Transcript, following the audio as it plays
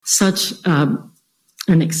such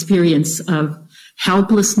an experience of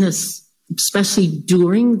helplessness, especially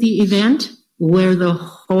during the event, where the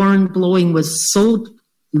horn blowing was so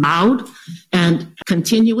loud and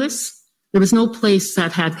continuous. There was no place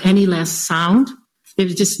that had any less sound. There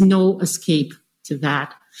was just no escape to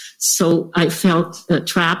that. So I felt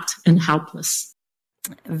trapped and helpless.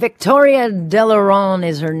 Victoria Delaron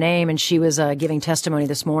is her name, and she was giving testimony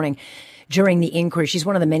this morning during the inquiry. She's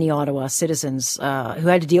one of the many Ottawa citizens who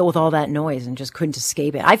had to deal with all that noise and just couldn't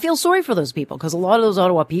escape it. I feel sorry for those people because a lot of those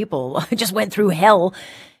Ottawa people just went through hell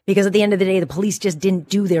because at the end of the day, the police just didn't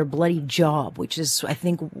do their bloody job, which is, I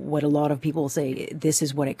think, what a lot of people say this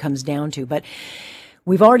is what it comes down to. But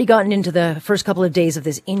we've already gotten into the first couple of days of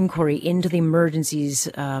this inquiry into the emergencies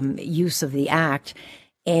use of the Act.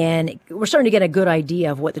 And we're starting to get a good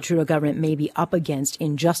idea of what the Trudeau government may be up against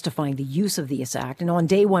in justifying the use of this Act. And on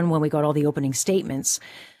day one, when we got all the opening statements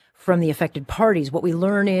from the affected parties, what we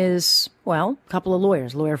learn is, well, a couple of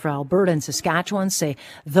lawyers, lawyer for Alberta and Saskatchewan, say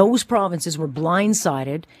those provinces were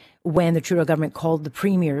blindsided when the Trudeau government called the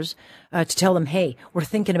premiers to tell them, hey, we're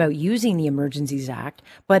thinking about using the Emergencies Act.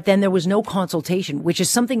 But then there was no consultation, which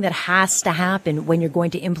is something that has to happen when you're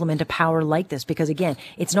going to implement a power like this. Because, again,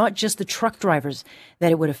 it's not just the truck drivers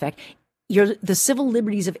that it would affect. The civil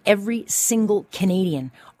liberties of every single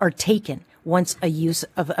Canadian are taken once a use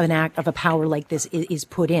of an act of a power like this is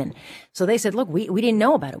put in. So they said, look, we didn't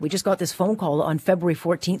know about it. We just got this phone call on February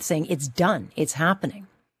 14th saying it's done. It's happening.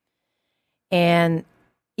 And,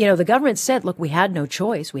 you know, the government said, look, we had no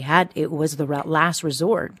choice. It was the last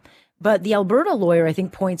resort. But the Alberta lawyer, I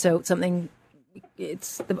think, points out something,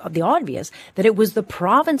 it's the obvious, that it was the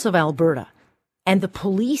province of Alberta and the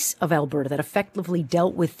police of Alberta that effectively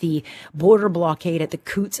dealt with the border blockade at the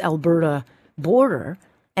Coutts-Alberta border.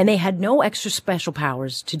 And they had no extra special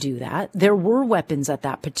powers to do that. There were weapons at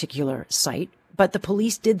that particular site, but the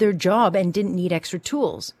police did their job and didn't need extra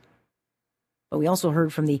tools. But we also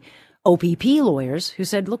heard from the OPP lawyers who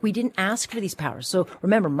said, look, we didn't ask for these powers. So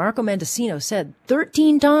remember, Marco Mendicino said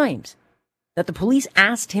 13 times that the police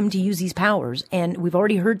asked him to use these powers. And we've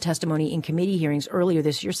already heard testimony in committee hearings earlier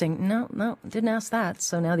this year saying, no, didn't ask that.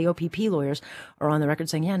 So now the OPP lawyers are on the record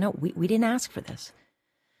saying, yeah, no, we didn't ask for this.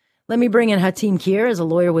 Let me bring in Hatim Kier as a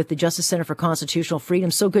lawyer with the Justice Center for Constitutional Freedom.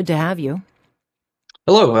 So good to have you.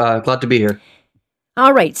 Hello, glad to be here.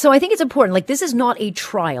 All right. So I think it's important. Like, this is not a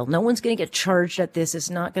trial. No one's going to get charged at this. It's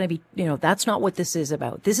not going to be, that's not what this is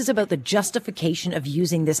about. This is about the justification of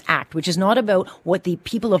using this act, which is not about what the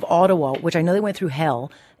people of Ottawa, which I know they went through hell.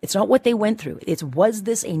 It's not what they went through. Was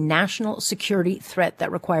this a national security threat that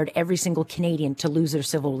required every single Canadian to lose their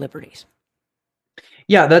civil liberties?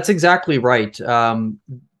 Yeah, that's exactly right.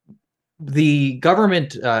 The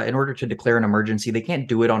government, in order to declare an emergency, they can't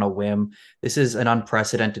do it on a whim. This is an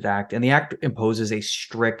unprecedented act, and the act imposes a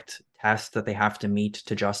strict test that they have to meet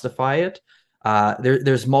to justify it.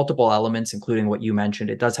 There's multiple elements, including what you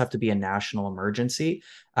mentioned. It does have to be a national emergency.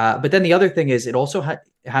 But then the other thing is it also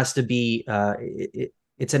has to be,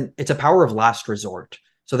 it's a power of last resort.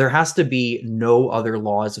 So there has to be no other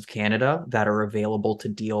laws of Canada that are available to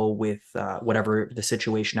deal with whatever the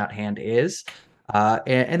situation at hand is.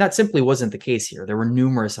 And that simply wasn't the case here. There were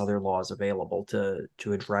numerous other laws available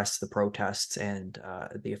to address the protests and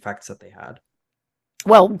the effects that they had.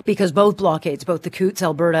 Well, because both blockades, both the Coutts,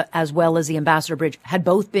 Alberta, as well as the Ambassador Bridge, had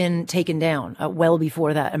both been taken down well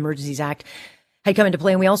before that Emergencies Act had come into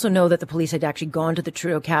play. And we also know that the police had actually gone to the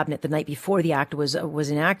Trudeau cabinet the night before the act was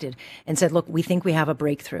enacted and said, look, we think we have a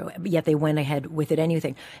breakthrough. Yet they went ahead with it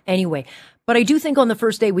anyway. But I do think on the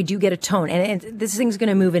first day we do get a tone. And this thing's going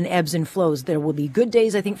to move in ebbs and flows. There will be good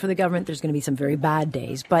days, I think, for the government. There's going to be some very bad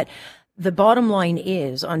days. But the bottom line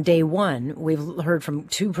is, on day one, we've heard from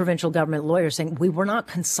two provincial government lawyers saying we were not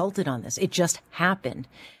consulted on this. It just happened.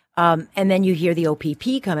 And then you hear the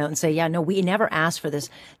OPP come out and say, yeah, no, we never asked for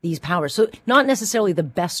these powers. So not necessarily the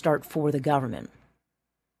best start for the government.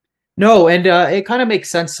 No, and it kind of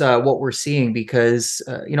makes sense what we're seeing because,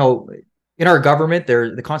 in our government,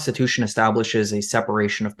 the Constitution establishes a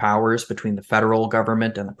separation of powers between the federal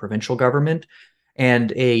government and the provincial government.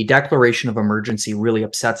 And a declaration of emergency really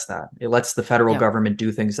upsets that. It lets the federal government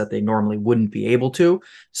do things that they normally wouldn't be able to.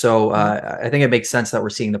 So I think it makes sense that we're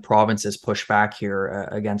seeing the provinces push back here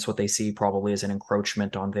against what they see probably as an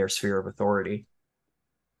encroachment on their sphere of authority.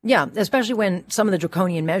 Yeah, especially when some of the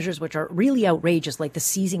draconian measures, which are really outrageous, like the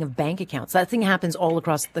seizing of bank accounts, that thing happens all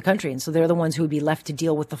across the country. And so they're the ones who would be left to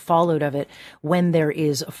deal with the fallout of it when there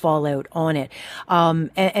is fallout on it.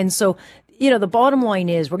 And so The bottom line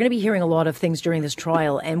is we're going to be hearing a lot of things during this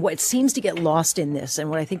trial. And what seems to get lost in this, and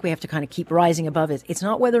what I think we have to kind of keep rising above is it's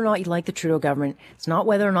not whether or not you like the Trudeau government. It's not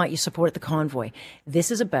whether or not you support the convoy. This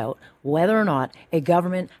is about whether or not a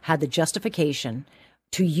government had the justification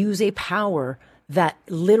to use a power that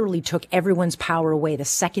literally took everyone's power away the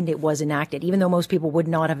second it was enacted, even though most people would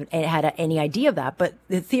not have had any idea of that. But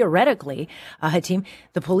theoretically, Hatim,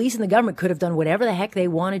 the police and the government could have done whatever the heck they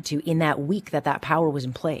wanted to in that week that power was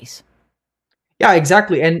in place. Yeah,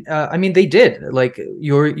 exactly. And I mean, they did. Like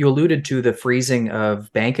you alluded to the freezing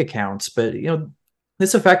of bank accounts, but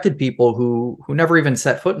this affected people who never even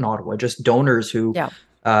set foot in Ottawa, just donors who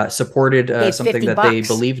supported something that they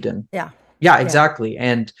believed in. Yeah, exactly.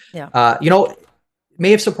 And may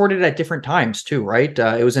have supported it at different times too, right?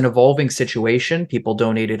 It was an evolving situation. People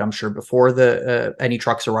donated, I'm sure, before any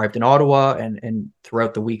trucks arrived in Ottawa and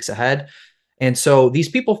throughout the weeks ahead. And so these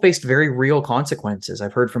people faced very real consequences.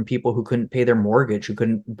 I've heard from people who couldn't pay their mortgage, who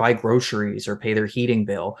couldn't buy groceries or pay their heating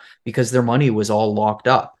bill because their money was all locked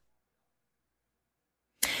up.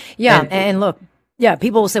 Yeah, and look,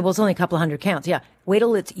 people will say, well, it's only a couple of hundred counts. Yeah, wait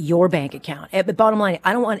till it's your bank account. But bottom line,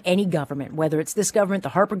 I don't want any government, whether it's this government, the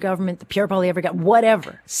Harper government, the Pierre Poilievre government,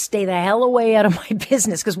 whatever, stay the hell away out of my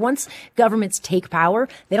business. Because once governments take power,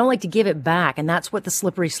 they don't like to give it back. And that's what the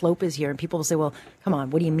slippery slope is here. And people will say, well, come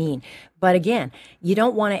on, what do you mean? But again, you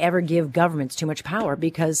don't want to ever give governments too much power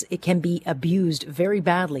because it can be abused very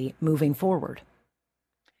badly moving forward.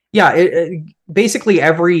 Yeah, basically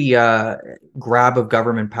every grab of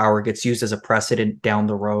government power gets used as a precedent down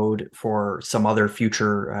the road for some other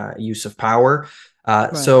future use of power.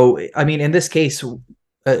 Right. So, I mean, in this case,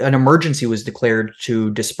 an emergency was declared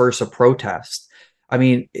to disperse a protest. I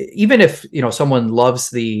mean, even if someone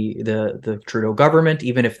loves the Trudeau government,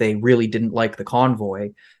 even if they really didn't like the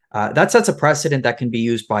convoy, that sets a precedent that can be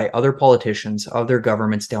used by other politicians, other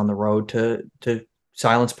governments down the road to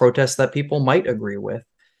silence protests that people might agree with.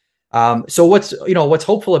 So what's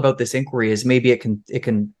hopeful about this inquiry is maybe it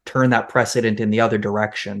can turn that precedent in the other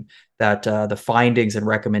direction, that the findings and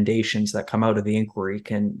recommendations that come out of the inquiry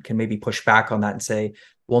can maybe push back on that and say,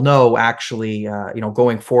 well, no, actually,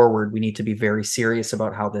 going forward, we need to be very serious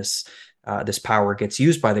about how this power gets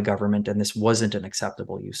used by the government, and this wasn't an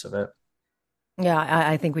acceptable use of it. Yeah,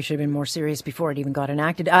 I think we should have been more serious before it even got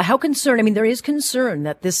enacted. How concerned? I mean, there is concern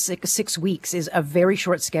that this 6 weeks is a very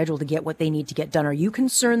short schedule to get what they need to get done. Are you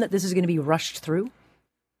concerned that this is going to be rushed through?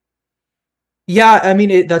 Yeah, I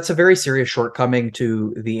mean, that's a very serious shortcoming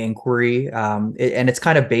to the inquiry, and it's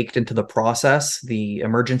kind of baked into the process. The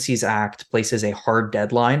Emergencies Act places a hard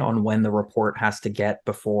deadline on when the report has to get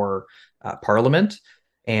before Parliament.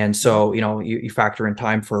 And so, you factor in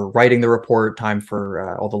time for writing the report, time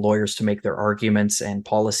for all the lawyers to make their arguments and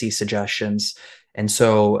policy suggestions. And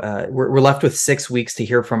so we're left with 6 weeks to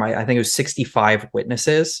hear from, I think it was 65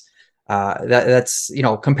 witnesses. That's,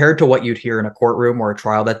 compared to what you'd hear in a courtroom or a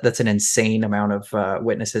trial, that's an insane amount of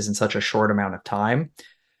witnesses in such a short amount of time.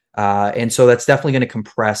 And so that's definitely going to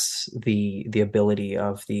compress the ability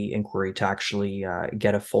of the inquiry to actually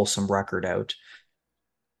get a fulsome record out.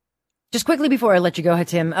 Just quickly before I let you go,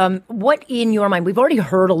 Hatim, what in your mind, we've already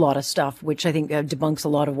heard a lot of stuff, which I think debunks a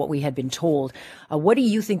lot of what we had been told. What do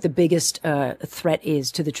you think the biggest threat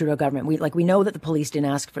is to the Trudeau government? We know that the police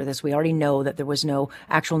didn't ask for this. We already know that there was no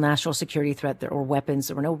actual national security threat or weapons.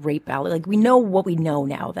 There were no rape allegations. We know what we know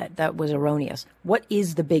now, that was erroneous. What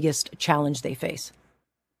is the biggest challenge they face?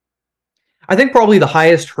 I think probably the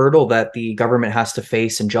highest hurdle that the government has to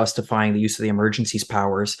face in justifying the use of the emergencies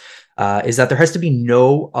powers is that there has to be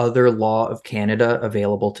no other law of Canada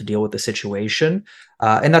available to deal with the situation.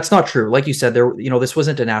 And that's not true. Like you said, this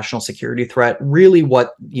wasn't a national security threat. Really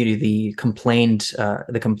what the complaints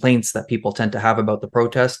that people tend to have about the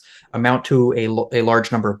protest amount to a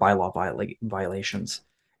large number of bylaw violations.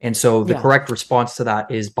 And so the correct response to that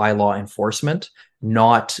is bylaw enforcement,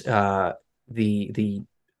 not the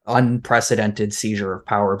unprecedented seizure of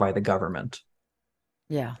power by the government.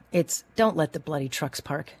 Yeah, it's don't let the bloody trucks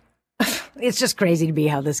park. It's just crazy to be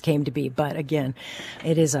how this came to be. But again,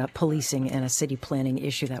 it is a policing and a city planning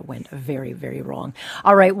issue that went very, very wrong.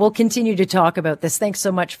 All right, we'll continue to talk about this. Thanks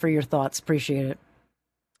so much for your thoughts. Appreciate it.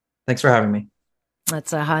 Thanks for having me.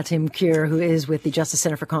 That's Hatim Kure, who is with the Justice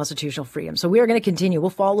Center for Constitutional Freedom. So we are going to continue. We'll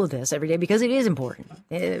follow this every day because it is important.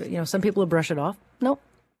 Some people will brush it off. Nope.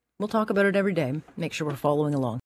 We'll talk about it every day. Make sure we're following along.